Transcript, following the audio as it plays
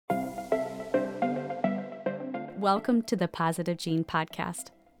Welcome to the Positive Gene Podcast.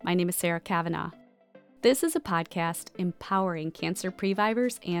 My name is Sarah Kavanaugh. This is a podcast empowering cancer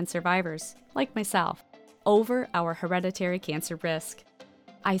previvors and survivors, like myself, over our hereditary cancer risk.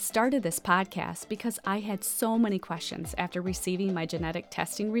 I started this podcast because I had so many questions after receiving my genetic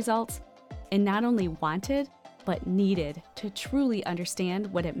testing results and not only wanted, but needed to truly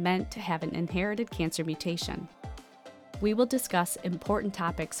understand what it meant to have an inherited cancer mutation. We will discuss important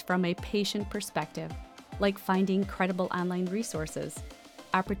topics from a patient perspective, like finding credible online resources,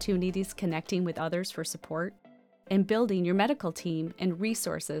 opportunities connecting with others for support, and building your medical team and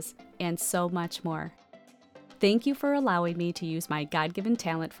resources, and so much more. Thank you for allowing me to use my God-given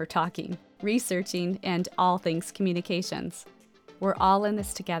talent for talking, researching, and all things communications. We're all in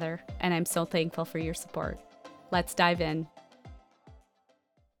this together, and I'm so thankful for your support. Let's dive in.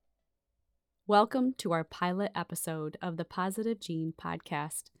 Welcome to our pilot episode of the Positive Gene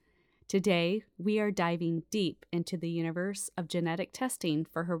Podcast. Today, we are diving deep into the universe of genetic testing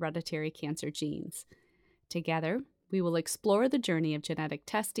for hereditary cancer genes. Together, we will explore the journey of genetic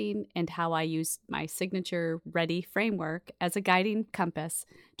testing and how I use my signature READY framework as a guiding compass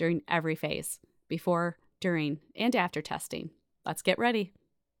during every phase, before, during, and after testing. Let's get ready.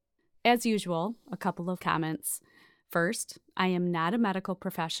 As usual, a couple of comments. First, I am not a medical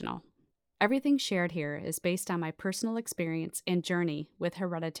professional. Everything shared here is based on my personal experience and journey with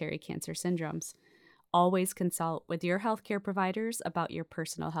hereditary cancer syndromes. Always consult with your healthcare providers about your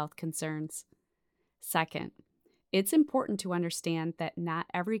personal health concerns. Second, it's important to understand that not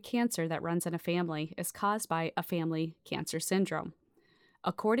every cancer that runs in a family is caused by a family cancer syndrome.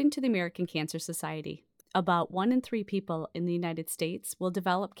 According to the American Cancer Society, about 1 in 3 people in the United States will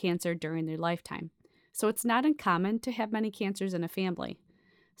develop cancer during their lifetime, so it's not uncommon to have many cancers in a family.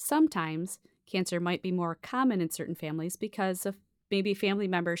 Sometimes, cancer might be more common in certain families because of maybe family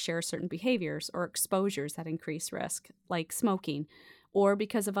members share certain behaviors or exposures that increase risk, like smoking, or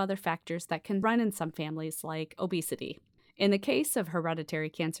because of other factors that can run in some families, like obesity. In the case of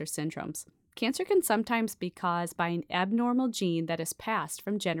hereditary cancer syndromes, cancer can sometimes be caused by an abnormal gene that is passed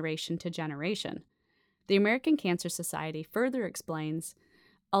from generation to generation. The American Cancer Society further explains,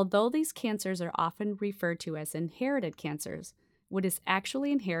 although these cancers are often referred to as inherited cancers, what is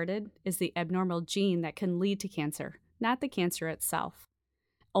actually inherited is the abnormal gene that can lead to cancer, not the cancer itself.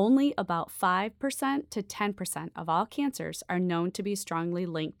 Only about 5% to 10% of all cancers are known to be strongly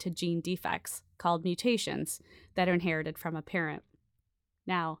linked to gene defects, called mutations, that are inherited from a parent.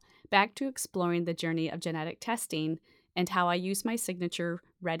 Now, back to exploring the journey of genetic testing and how I use my signature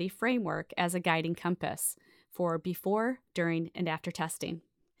READY framework as a guiding compass for before, during, and after testing.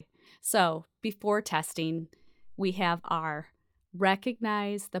 So, before testing, we have our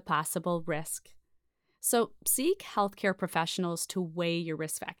recognize the possible risk. So seek healthcare professionals to weigh your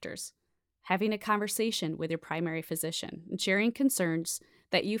risk factors. Having a conversation with your primary physician and sharing concerns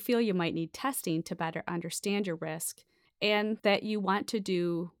that you feel you might need testing to better understand your risk and that you want to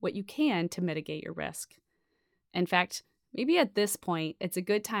do what you can to mitigate your risk. In fact, maybe at this point, it's a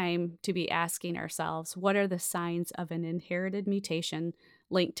good time to be asking ourselves, what are the signs of an inherited mutation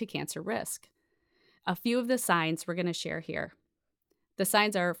linked to cancer risk? A few of the signs we're going to share here. The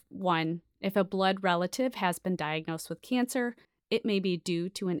signs are 1, if a blood relative has been diagnosed with cancer, it may be due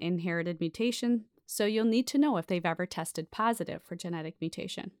to an inherited mutation, so you'll need to know if they've ever tested positive for genetic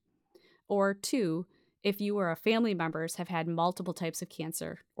mutation. Or 2, if you or a family members have had multiple types of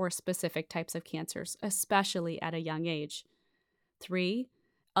cancer or specific types of cancers, especially at a young age. 3,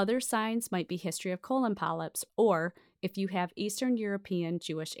 other signs might be history of colon polyps or if you have Eastern European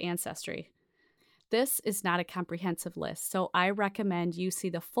Jewish ancestry. This is not a comprehensive list, so I recommend you see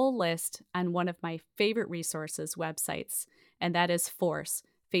the full list on one of my favorite resources websites, and that is FORCE,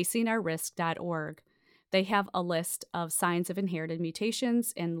 facingourrisk.org. They have a list of signs of inherited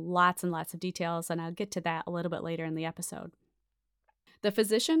mutations and lots of details, and I'll get to that a little bit later in the episode. The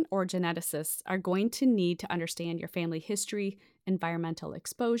physician or geneticists are going to need to understand your family history, environmental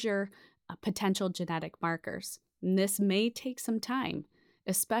exposure, potential genetic markers. And this may take some time,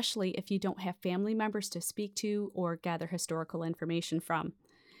 especially if you don't have family members to speak to or gather historical information from.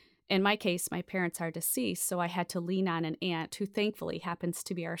 In my case, my parents are deceased, so I had to lean on an aunt who thankfully happens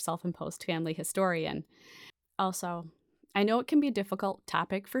to be our self-imposed family historian. Also, I know it can be a difficult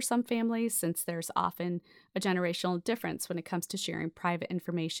topic for some families since there's often a generational difference when it comes to sharing private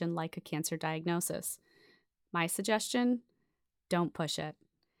information like a cancer diagnosis. My suggestion? Don't push it.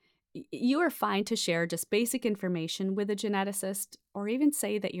 You are fine to share just basic information with a geneticist or even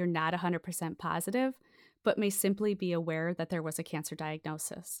say that you're not 100% positive, but may simply be aware that there was a cancer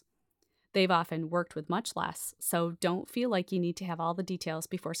diagnosis. They've often worked with much less, so don't feel like you need to have all the details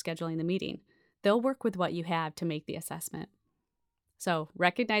before scheduling the meeting. They'll work with what you have to make the assessment. So,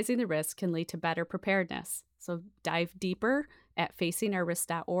 recognizing the risk can lead to better preparedness. So, dive deeper at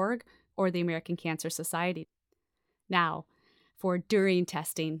facingourrisk.org or the American Cancer Society. Now, for during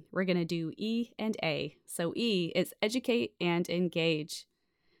testing, we're going to do E and A. So, E is educate and engage.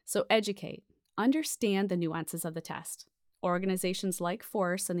 So, educate. Understand the nuances of the test. Organizations like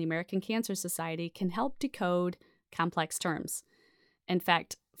FORCE and the American Cancer Society can help decode complex terms. In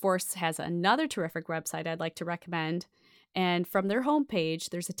fact, FORCE has another terrific website I'd like to recommend. And from their homepage,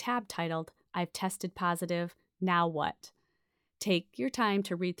 there's a tab titled, I've tested positive, now what? Take your time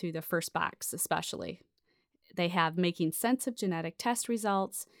to read through the first box, especially. They have making sense of genetic test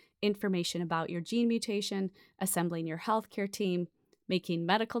results, information about your gene mutation, assembling your healthcare team, making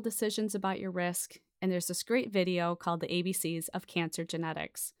medical decisions about your risk, and there's this great video called The ABCs of Cancer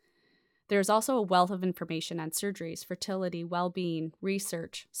Genetics. There's also a wealth of information on surgeries, fertility, well-being,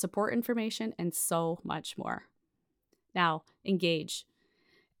 research, support information, and so much more. Now, engage.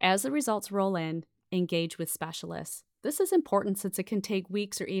 As the results roll in, engage with specialists. This is important since it can take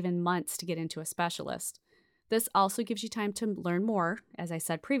weeks or even months to get into a specialist. This also gives you time to learn more, as I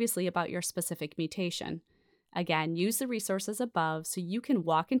said previously, about your specific mutation. Again, use the resources above so you can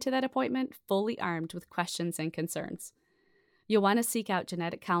walk into that appointment fully armed with questions and concerns. You'll want to seek out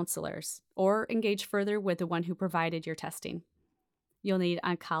genetic counselors or engage further with the one who provided your testing. You'll need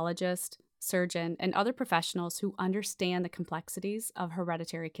oncologist, surgeon, and other professionals who understand the complexities of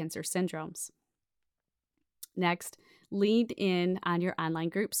hereditary cancer syndromes. Next, lean in on your online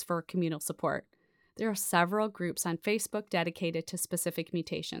groups for communal support. There are several groups on Facebook dedicated to specific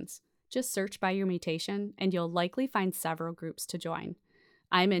mutations. Just search by your mutation, and you'll likely find several groups to join.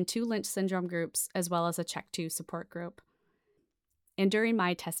 I'm in 2 Lynch syndrome groups, as well as a CHEK2 support group. And during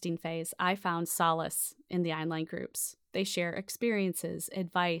my testing phase, I found solace in the online groups. They share experiences,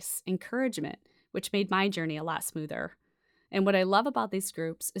 advice, encouragement, which made my journey a lot smoother. And what I love about these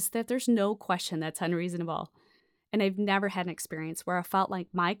groups is that there's no question that's unreasonable. And I've never had an experience where I felt like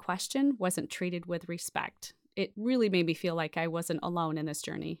my question wasn't treated with respect. It really made me feel like I wasn't alone in this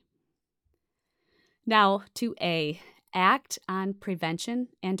journey. Now to A, act on prevention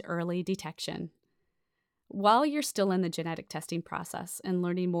and early detection. While you're still in the genetic testing process and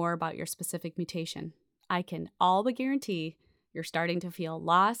learning more about your specific mutation, I can all but guarantee you're starting to feel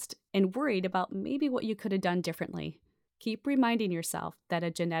lost and worried about maybe what you could have done differently. Keep reminding yourself that a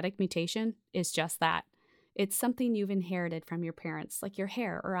genetic mutation is just that. It's something you've inherited from your parents, like your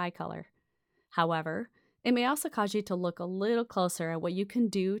hair or eye color. However, it may also cause you to look a little closer at what you can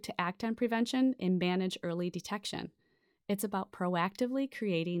do to act on prevention and manage early detection. It's about proactively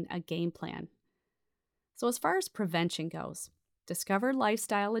creating a game plan. So as far as prevention goes, discover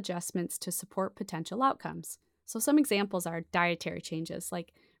lifestyle adjustments to support potential outcomes. So some examples are dietary changes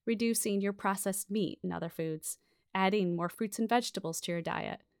like reducing your processed meat and other foods, adding more fruits and vegetables to your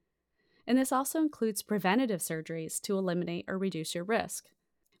diet. And this also includes preventative surgeries to eliminate or reduce your risk.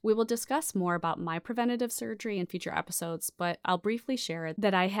 We will discuss more about my preventative surgery in future episodes, but I'll briefly share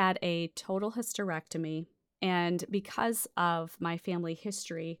that I had a total hysterectomy, and because of my family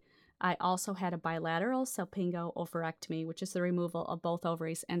history, I also had a bilateral salpingo ovarectomy, which is the removal of both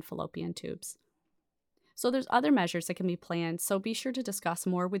ovaries and fallopian tubes. So there's other measures that can be planned, so be sure to discuss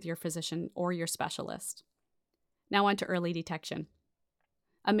more with your physician or your specialist. Now on to early detection.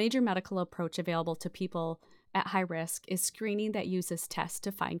 A major medical approach available to people at high risk is screening that uses tests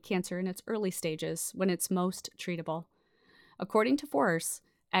to find cancer in its early stages when it's most treatable. According to FORCE,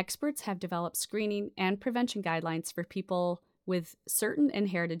 experts have developed screening and prevention guidelines for people with certain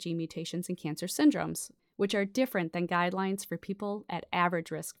inherited gene mutations in cancer syndromes, which are different than guidelines for people at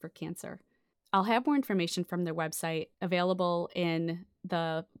average risk for cancer. I'll have more information from their website available in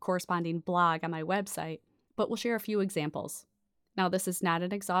the corresponding blog on my website, but we'll share a few examples. Now, this is not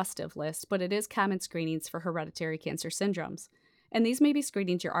an exhaustive list, but it is common screenings for hereditary cancer syndromes. And these may be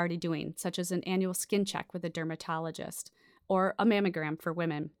screenings you're already doing, such as an annual skin check with a dermatologist or a mammogram for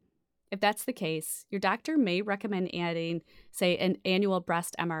women. If that's the case, your doctor may recommend adding, say, an annual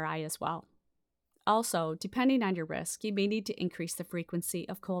breast MRI as well. Also, depending on your risk, you may need to increase the frequency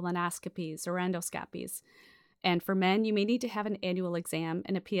of colonoscopies or endoscopies. And for men, you may need to have an annual exam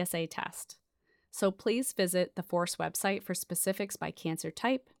and a PSA test. So please visit the FORCE website for specifics by cancer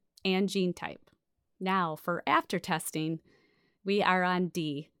type and gene type. Now, for after testing, we are on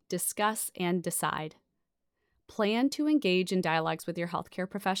D, discuss and decide. Plan to engage in dialogues with your healthcare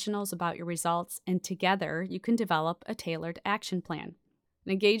professionals about your results, and together you can develop a tailored action plan.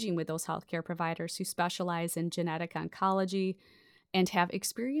 Engaging with those healthcare providers who specialize in genetic oncology and have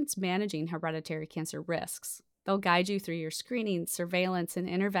experience managing hereditary cancer risks. They'll guide you through your screening, surveillance, and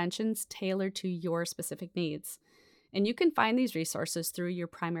interventions tailored to your specific needs. And you can find these resources through your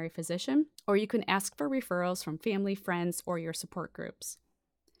primary physician, or you can ask for referrals from family, friends, or your support groups.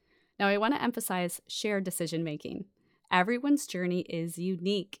 Now, I want to emphasize shared decision making. Everyone's journey is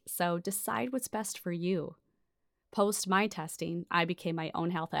unique, so decide what's best for you. Post my testing, I became my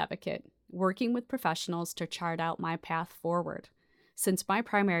own health advocate, working with professionals to chart out my path forward. Since my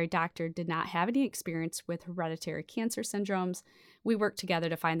primary doctor did not have any experience with hereditary cancer syndromes, we worked together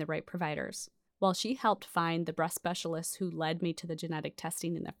to find the right providers. While she helped find the breast specialist who led me to the genetic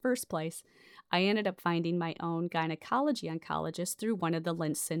testing in the first place, I ended up finding my own gynecology oncologist through one of the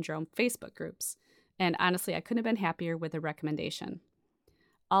Lynch syndrome Facebook groups. And honestly, I couldn't have been happier with the recommendation.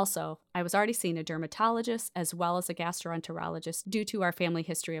 Also, I was already seeing a dermatologist as well as a gastroenterologist due to our family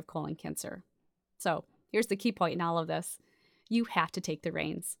history of colon cancer. So here's the key point in all of this. You have to take the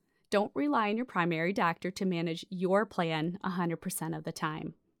reins. Don't rely on your primary doctor to manage your plan 100% of the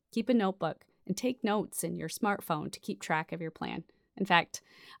time. Keep a notebook and take notes in your smartphone to keep track of your plan. In fact,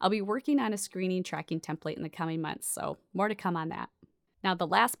 I'll be working on a screening tracking template in the coming months, so more to come on that. Now, the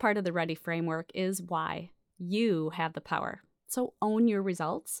last part of the READY framework is why. You have the power. So own your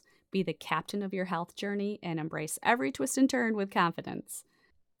results, be the captain of your health journey, and embrace every twist and turn with confidence.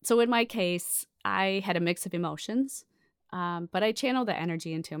 So in my case, I had a mix of emotions, but I channeled the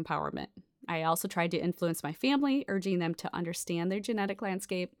energy into empowerment. I also tried to influence my family, urging them to understand their genetic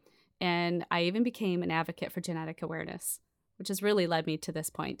landscape, and I even became an advocate for genetic awareness, which has really led me to this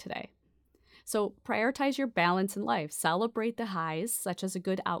point today. So prioritize your balance in life. Celebrate the highs, such as a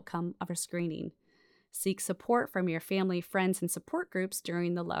good outcome of a screening. Seek support from your family, friends, and support groups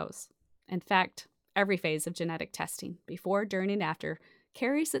during the lows. In fact, every phase of genetic testing, before, during, and after,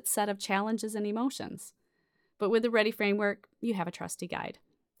 carries its set of challenges and emotions. But with the READY framework, you have a trusty guide.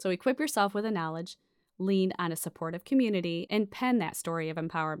 So equip yourself with the knowledge, lean on a supportive community, and pen that story of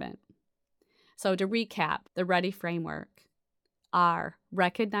empowerment. So to recap, the READY framework. R,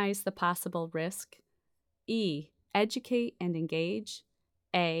 recognize the possible risk. E, educate and engage.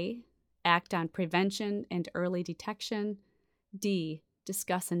 A, act on prevention and early detection. D,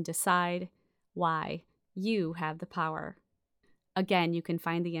 discuss and decide. Y, you have the power. Again, you can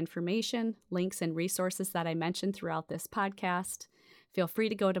find the information, links, and resources that I mentioned throughout this podcast. Feel free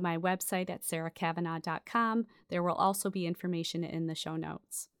to go to my website at sarahkavanaugh.com. There will also be information in the show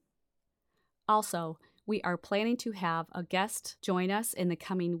notes. Also, we are planning to have a guest join us in the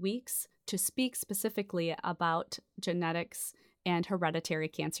coming weeks to speak specifically about genetics and hereditary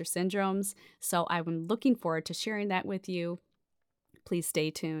cancer syndromes. So I'm looking forward to sharing that with you. Please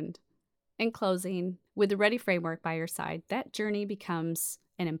stay tuned. In closing, with the READY framework by your side, that journey becomes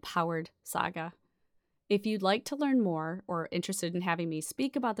an empowered saga. If you'd like to learn more or interested in having me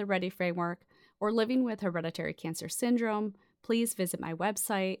speak about the READY framework or living with hereditary cancer syndrome, please visit my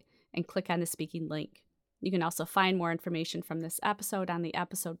website and click on the speaking link. You can also find more information from this episode on the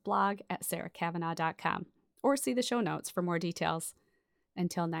episode blog at sarahkavanaugh.com. or see the show notes for more details.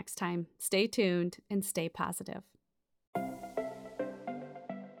 Until next time, stay tuned and stay positive.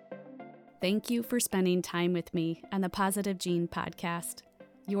 Thank you for spending time with me on the Positive Gene podcast.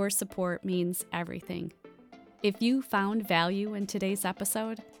 Your support means everything. If you found value in today's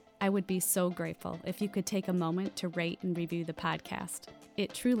episode, I would be so grateful if you could take a moment to rate and review the podcast.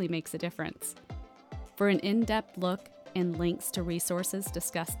 It truly makes a difference. For an in-depth look and links to resources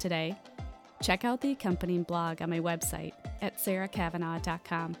discussed today, check out the accompanying blog on my website at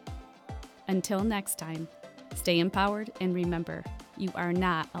sarahkavanaugh.com. Until next time, stay empowered and remember, you are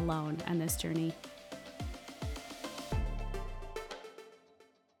not alone on this journey.